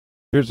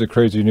Here's a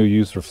crazy new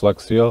use for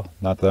Flex Seal.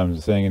 Not that I'm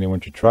saying anyone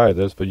should try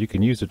this, but you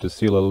can use it to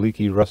seal a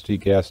leaky, rusty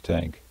gas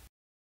tank.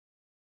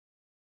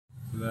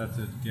 So that's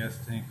a gas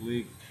tank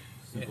leak,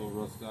 simple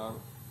rust out.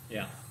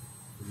 Yeah.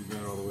 You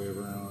got it all the way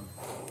around.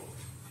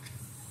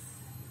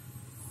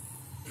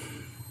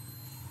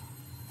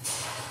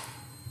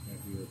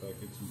 Can't do it if I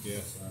get some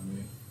gas on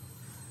me.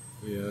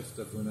 But yeah, that's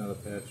definitely not a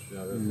patch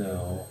job. That's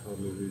No.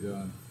 totally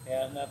redone.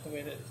 Yeah, not the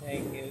way that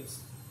tank is.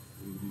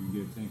 You can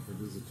get a tank for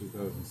this is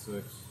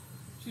 2006.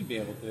 Should be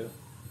able to. Okay,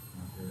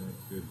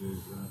 that's good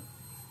news.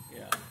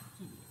 Yeah.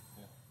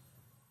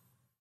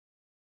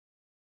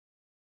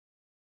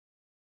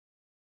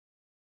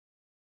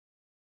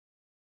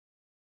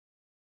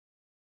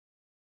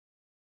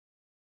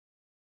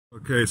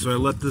 Okay, so I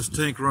let this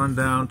tank run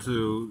down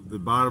to the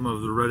bottom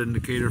of the red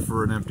indicator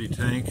for an empty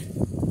tank,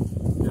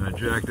 and I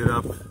jacked it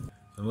up.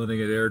 I'm letting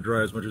it air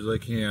dry as much as I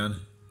can,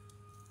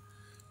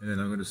 and then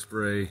I'm going to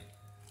spray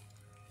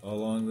all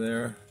along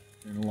there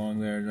and along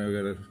there. And I've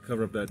got to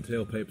cover up that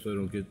tailpipe so I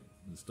don't get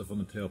stuff on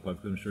the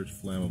tailpipe because I'm sure it's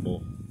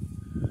flammable.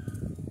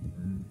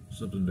 And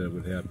something bad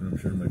would happen. I'm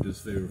sure it might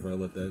disfavor if I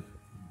let that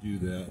do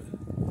that.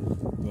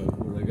 But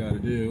what I got to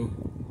do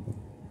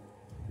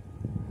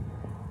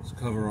is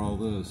cover all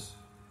this.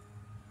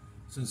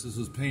 Since this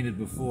was painted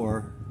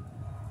before,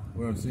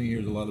 what I'm seeing here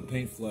is a lot of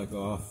paint fleck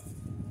off.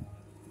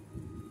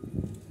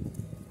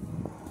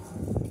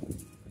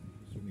 It's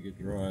starting to get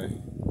dry.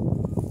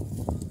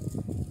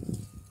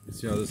 You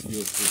see how this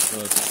feels for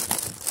touch.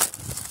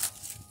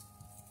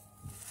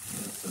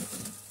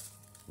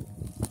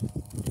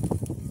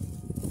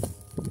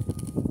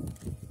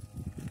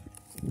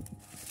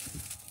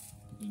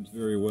 It's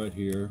very wet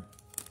here.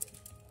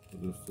 A little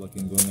bit of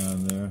flecking going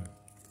on there.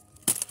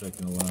 It's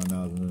taking a while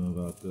now, and then I'm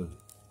about to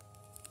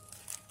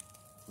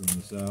bring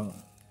this out.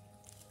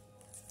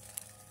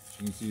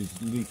 You can see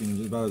it's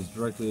leaking about as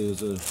directly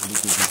as a leak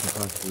as you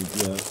can possibly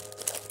get.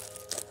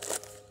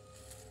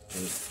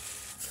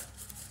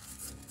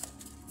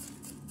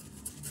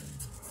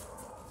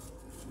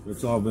 But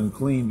it's all been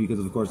cleaned because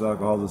of course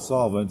alcohol is a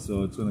solvent,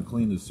 so it's going to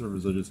clean the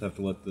surface. I just have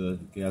to let the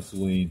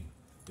gasoline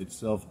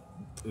itself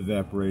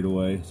evaporate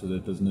away so that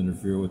it doesn't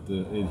interfere with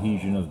the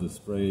adhesion of the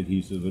spray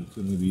adhesive. But it's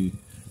going to be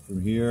from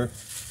here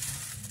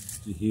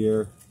to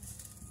here,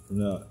 from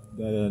that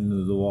end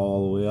of the wall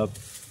all the way up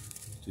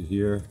to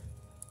here.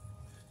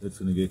 That's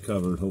going to get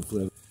covered.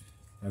 Hopefully,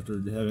 after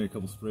having a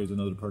couple sprays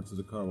in other parts of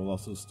the car, we'll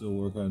also still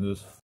work on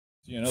this.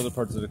 See, in other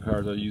parts of the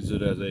cars, I use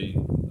it as a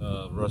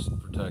rust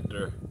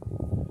protector,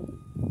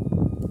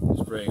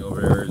 spraying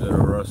over areas that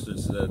are rusted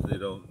so that they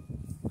don't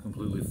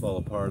completely fall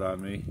apart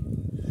on me.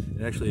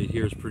 It actually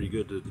adheres pretty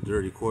good to the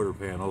dirty quarter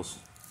panels.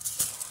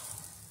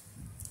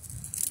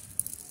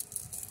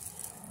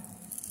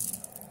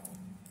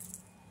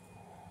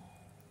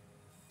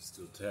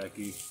 Still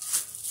tacky.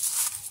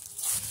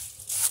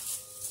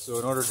 So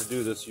in order to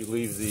do this, you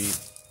leave the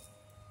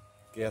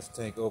gas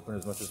tank open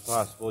as much as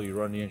possible. You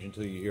run the engine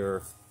until you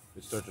hear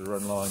it start to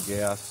run low on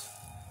gas,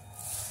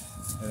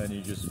 and then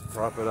you just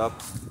prop it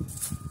up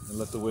and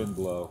let the wind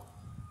blow.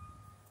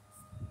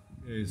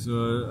 Okay,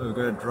 so I've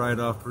got it dried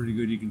off pretty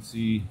good. You can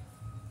see,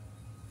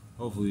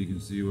 hopefully you can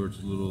see where it's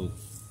a little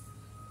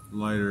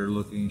lighter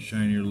looking,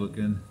 shinier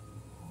looking,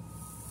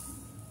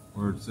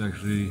 where it's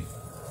actually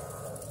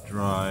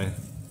dry.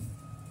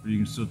 But you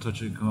can still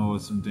touch it and come out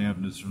with some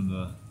dampness from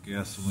the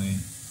gasoline.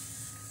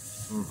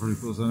 So we're pretty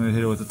close. I'm going to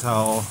hit it with a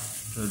towel,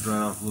 try to dry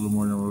it off a little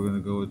more, and then we're going to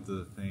go with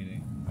the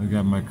painting. I've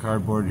got my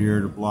cardboard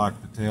here to block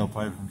the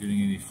tailpipe from getting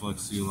any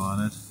Flex Seal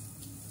on it.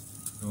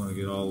 I want to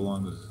get all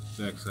along the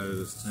back side of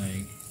this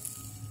tank,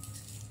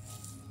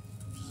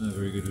 which is not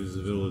very good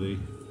visibility.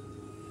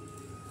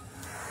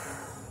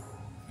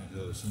 Can't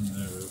tell it's in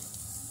there, but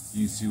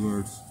you can see where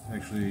it's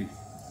actually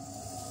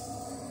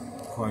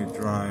quite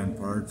dry in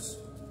parts.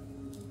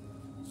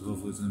 So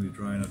hopefully it's going to be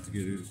dry enough to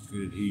get a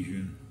good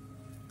adhesion.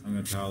 I'm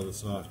going to towel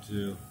this off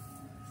too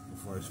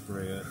before I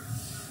spray it.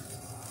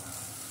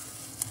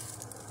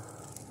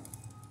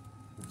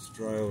 It's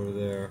dry over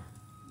there.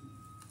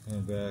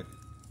 Coming back,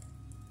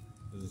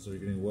 doesn't start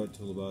getting wet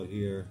till about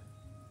here.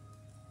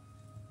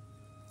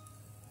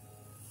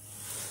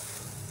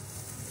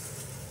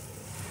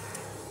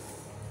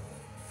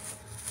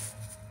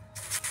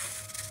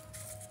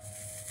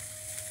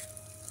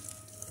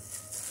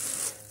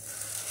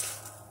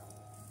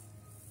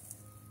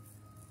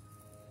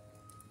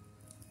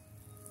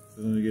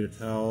 So then we get a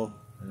towel,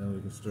 and then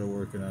we can start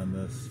working on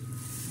this.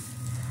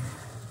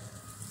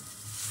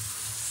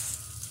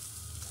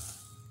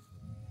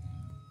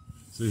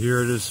 So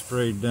here it is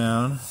sprayed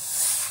down.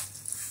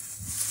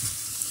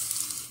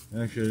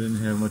 Actually, I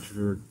didn't have much of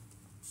a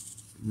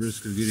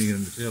risk of getting it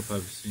in the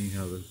tailpipe, seeing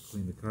how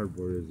clean the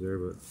cardboard is there,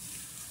 but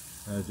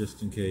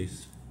just in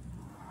case.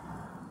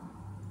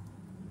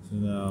 So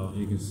now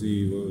you can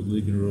see what was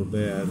leaking real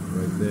bad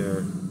right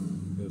there.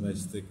 Got a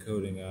nice thick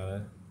coating on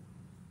it.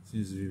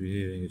 Seems to be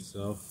behaving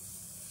itself.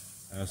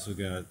 I also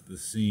got the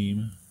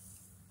seam,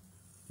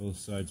 both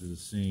sides of the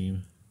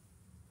seam.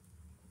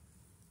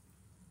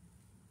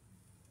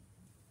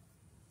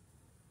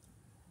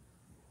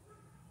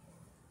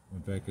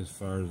 Went back as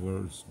far as where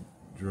it was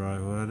dry.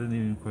 Well, I didn't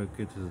even quite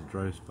get to the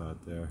dry spot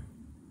there.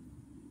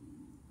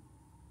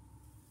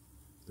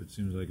 It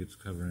seems like it's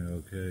covering it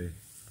okay.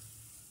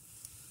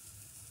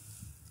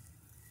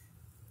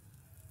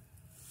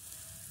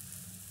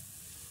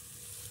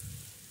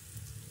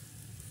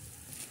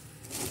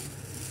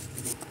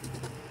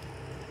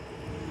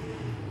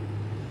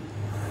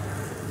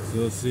 So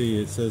let's see,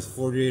 it says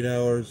 48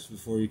 hours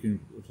before you can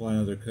apply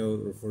another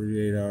coat, or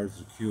 48 hours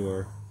to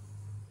cure.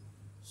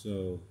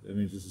 So that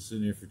means this is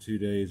sitting here for 2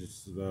 days.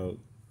 It's about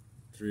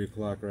 3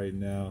 o'clock right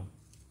now.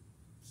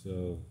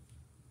 So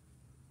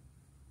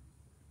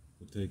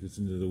we'll take this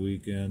into the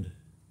weekend,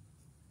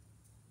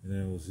 and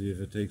then we'll see if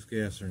it takes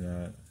gas or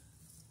not.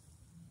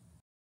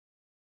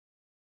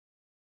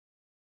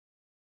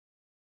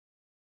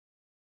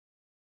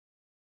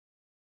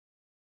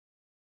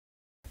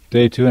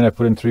 Day 2, and I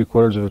put in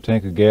 3/4 of a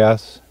tank of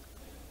gas.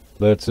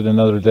 Let it sit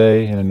another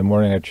day, and in the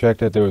morning I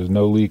checked it. There was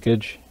no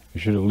leakage. It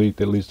should have leaked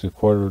at least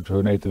 1/4 to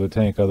 1/8 of a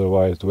tank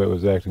otherwise, the way it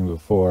was acting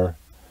before.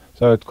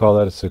 So I would call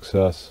that a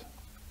success.